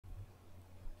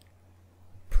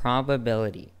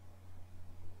Probability.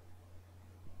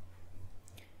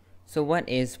 So what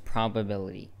is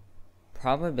probability?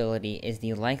 Probability is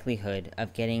the likelihood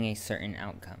of getting a certain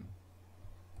outcome.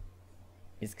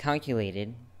 It's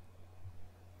calculated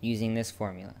using this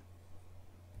formula.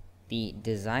 The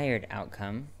desired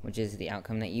outcome, which is the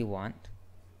outcome that you want,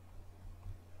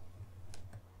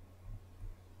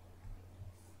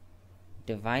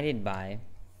 divided by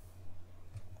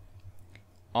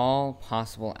all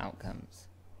possible outcomes.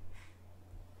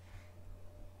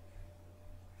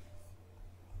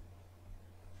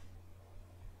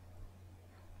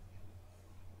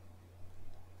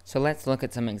 So let's look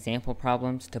at some example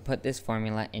problems to put this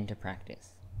formula into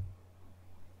practice.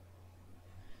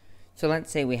 So let's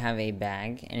say we have a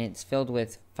bag and it's filled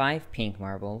with 5 pink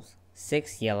marbles,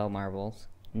 6 yellow marbles,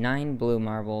 9 blue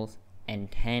marbles,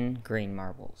 and 10 green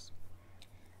marbles.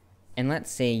 And let's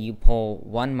say you pull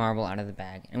 1 marble out of the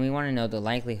bag and we want to know the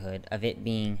likelihood of it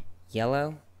being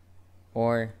yellow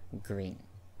or green.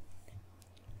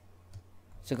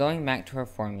 So going back to our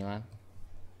formula,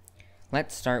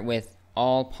 let's start with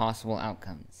all possible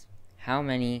outcomes. How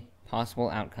many possible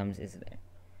outcomes is there?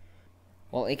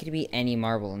 Well, it could be any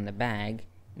marble in the bag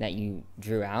that you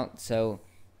drew out, so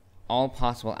all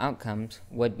possible outcomes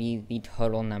would be the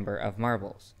total number of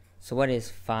marbles. So what is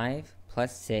 5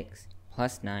 plus 6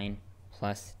 plus 9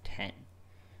 plus 10?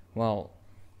 Well,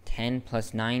 10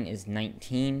 plus 9 is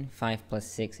 19, 5 plus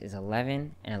 6 is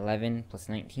 11, and 11 plus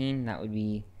 19, that would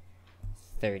be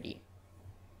 30.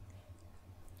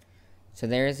 So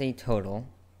there is a total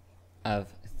of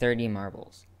 30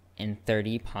 marbles and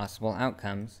 30 possible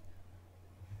outcomes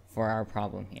for our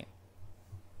problem here.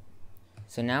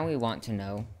 So now we want to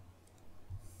know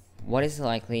what is the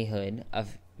likelihood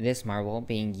of this marble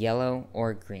being yellow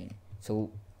or green. So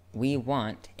we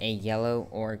want a yellow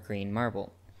or green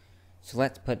marble. So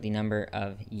let's put the number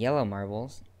of yellow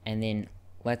marbles and then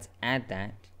let's add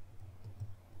that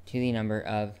to the number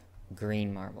of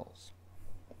green marbles.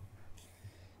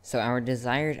 So our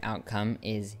desired outcome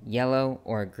is yellow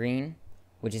or green,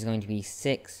 which is going to be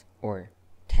 6 or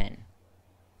 10.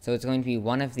 So it's going to be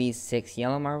one of these 6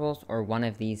 yellow marbles or one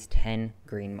of these 10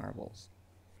 green marbles.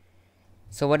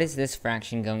 So what is this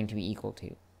fraction going to be equal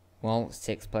to? Well,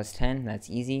 6 plus 10, that's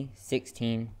easy.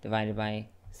 16 divided by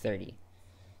 30.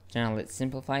 Now let's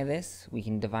simplify this. We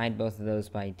can divide both of those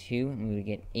by 2 and we would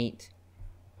get 8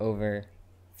 over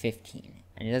 15.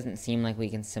 And it doesn't seem like we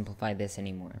can simplify this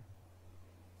anymore.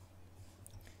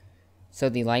 So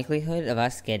the likelihood of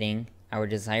us getting our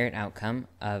desired outcome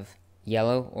of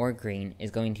yellow or green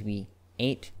is going to be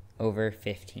 8 over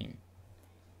 15.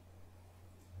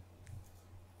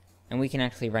 And we can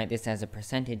actually write this as a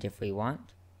percentage if we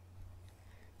want.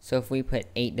 So if we put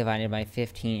 8 divided by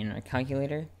 15 in our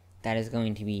calculator, that is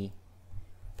going to be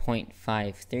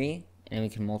 0.53, and we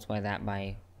can multiply that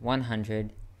by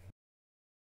 100.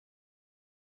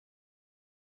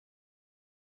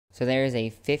 So there is a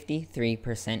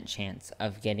 53% chance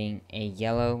of getting a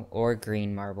yellow or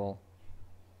green marble.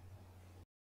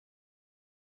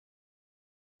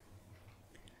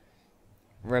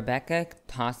 Rebecca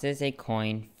tosses a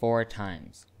coin 4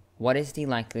 times. What is the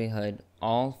likelihood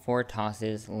all 4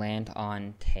 tosses land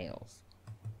on tails?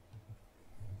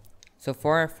 So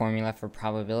for our formula for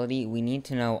probability, we need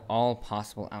to know all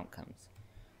possible outcomes.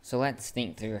 So let's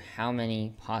think through how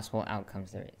many possible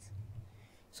outcomes there is.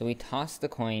 So we toss the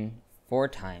coin 4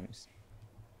 times.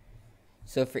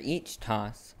 So for each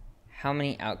toss, how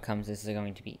many outcomes is there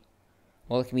going to be?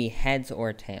 Well, it can be heads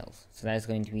or tails. So that is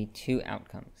going to be 2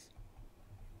 outcomes.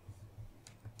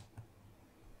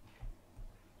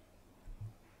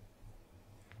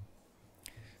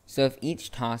 So if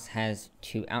each toss has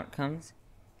 2 outcomes,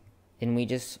 then we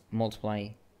just multiply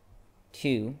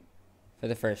 2 for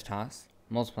the first toss,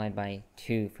 multiplied by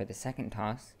 2 for the second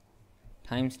toss,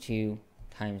 times 2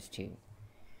 times 2.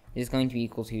 It is going to be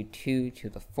equal to 2 to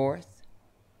the 4th.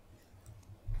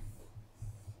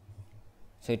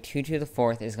 So 2 to the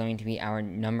 4th is going to be our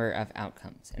number of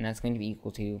outcomes, and that's going to be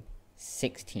equal to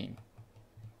 16.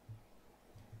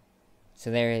 So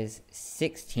there is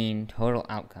 16 total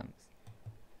outcomes.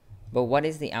 But what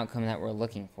is the outcome that we're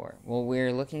looking for? Well,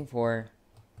 we're looking for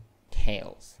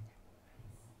tails.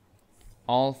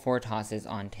 All 4 tosses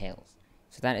on tails.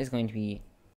 So that is going to be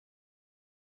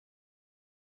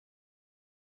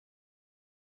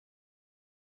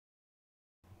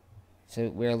So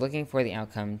we're looking for the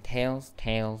outcome tails,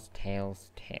 tails, tails,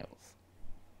 tails.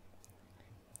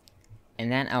 And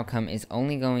that outcome is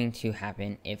only going to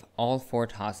happen if all 4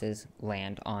 tosses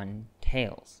land on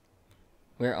tails.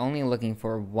 We're only looking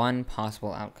for one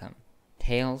possible outcome.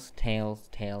 Tails, tails,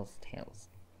 tails, tails.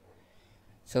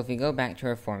 So if we go back to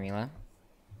our formula,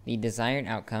 the desired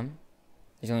outcome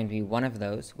is going to be one of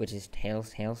those, which is tails,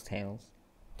 tails, tails,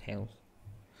 tails.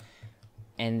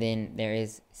 And then there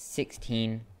is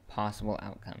 16 possible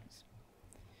outcomes.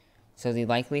 So the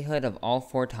likelihood of all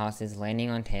 4 tosses landing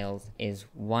on tails is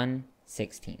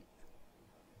 1/16.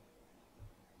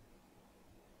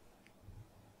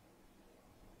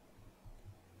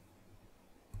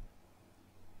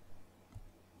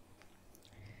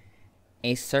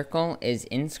 A circle is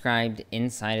inscribed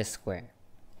inside a square.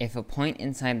 If a point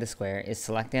inside the square is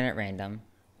selected at random,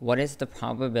 what is the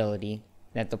probability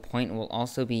that the point will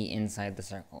also be inside the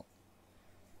circle?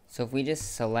 So if we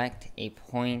just select a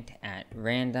point at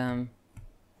random,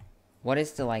 what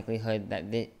is the likelihood that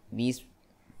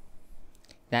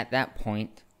that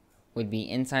point would be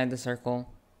inside the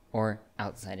circle or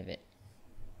outside of it?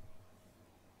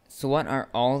 So what are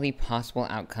all the possible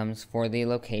outcomes for the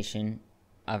location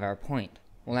of our point?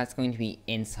 Well, that's going to be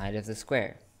inside of the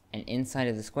square. And inside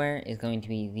of the square is going to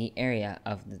be the area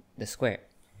of the square.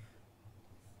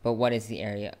 But what is the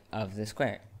area of the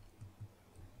square?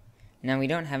 Now, we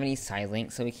don't have any side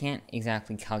links, so we can't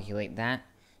exactly calculate that.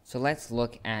 So let's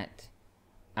look at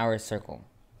our circle,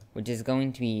 which is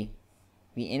going to be,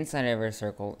 the inside of our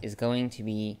circle is going to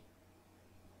be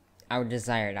our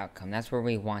desired outcome. That's where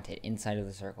we want it, inside of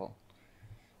the circle.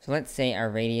 So let's say our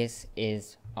radius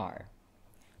is r.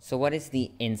 So what is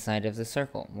the inside of the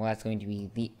circle? Well, that's going to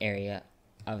be the area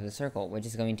of the circle, which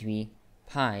is going to be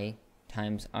pi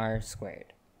times r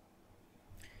squared.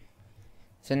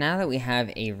 So now that we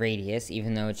have a radius,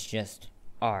 even though it's just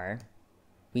r,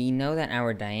 we know that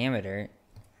our diameter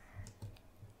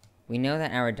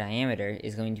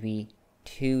is going to be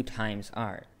 2 times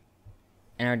r.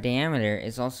 And our diameter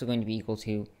is also going to be equal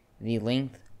to the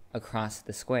length across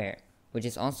the square, which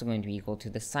is also going to be equal to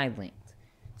the side length.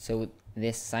 So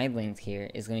this side length here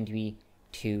is going to be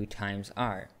 2 times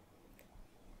r.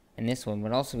 And this one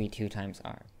would also be 2 times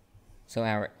r. So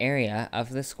our area of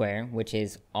the square, which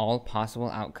is all possible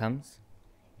outcomes,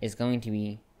 is going to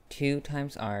be 2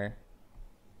 times r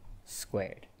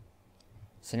squared.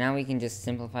 So now we can just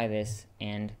simplify this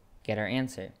and get our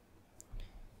answer.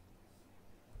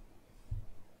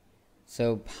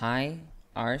 So pi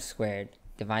r squared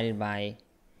divided by,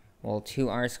 well,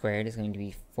 2r squared is going to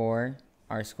be 4r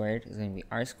squared is going to be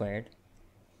r squared.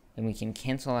 Then we can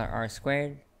cancel our r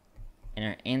squared, and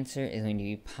our answer is going to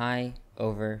be pi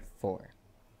over 4.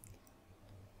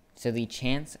 So the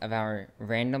chance of our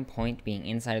random point being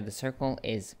inside of the circle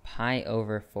is pi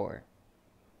over 4.